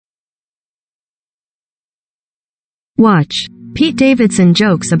Watch. Pete Davidson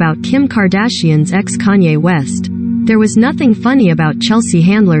jokes about Kim Kardashian's ex Kanye West. There was nothing funny about Chelsea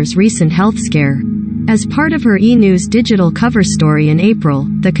Handler's recent health scare. As part of her E! News digital cover story in April,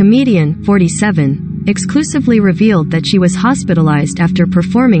 the comedian, 47, exclusively revealed that she was hospitalized after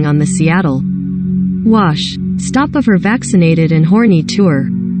performing on the Seattle Wash stop of her Vaccinated and Horny tour.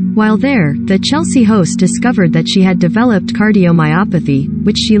 While there, the Chelsea host discovered that she had developed cardiomyopathy,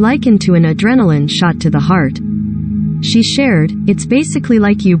 which she likened to an adrenaline shot to the heart. She shared, "It's basically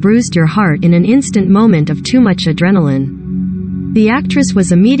like you bruised your heart in an instant moment of too much adrenaline." The actress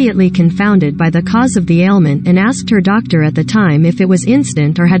was immediately confounded by the cause of the ailment and asked her doctor at the time if it was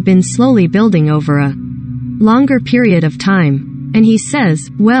instant or had been slowly building over a longer period of time. And he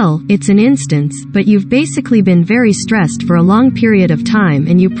says, "Well, it's an instance, but you've basically been very stressed for a long period of time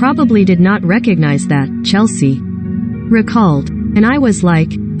and you probably did not recognize that," Chelsea recalled. "And I was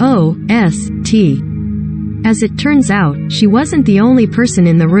like, oh, st." As it turns out, she wasn't the only person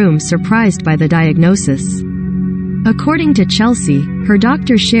in the room surprised by the diagnosis. According to Chelsea, her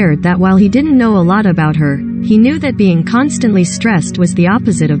doctor shared that while he didn't know a lot about her, he knew that being constantly stressed was the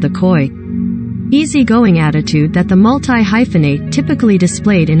opposite of the coy, easygoing attitude that the multi-hyphenate typically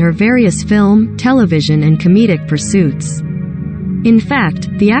displayed in her various film, television and comedic pursuits. In fact,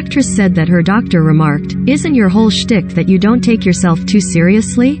 the actress said that her doctor remarked, "Isn't your whole shtick that you don't take yourself too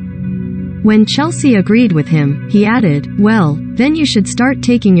seriously?" When Chelsea agreed with him, he added, "Well, then you should start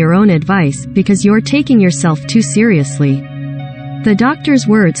taking your own advice, because you're taking yourself too seriously." The doctor's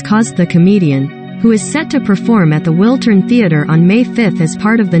words caused the comedian, who is set to perform at the Wiltern Theatre on May 5 as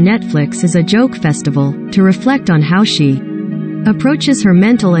part of the Netflix Is a Joke festival, to reflect on how she approaches her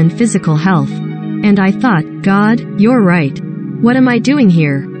mental and physical health. "And I thought, God, you're right. What am I doing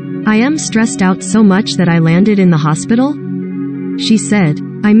here? I am stressed out so much that I landed in the hospital?" She said,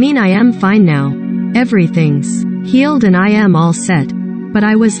 "I mean, I am fine now. Everything's healed and I am all set. But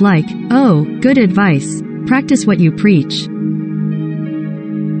I was like, oh, good advice. Practice what you preach."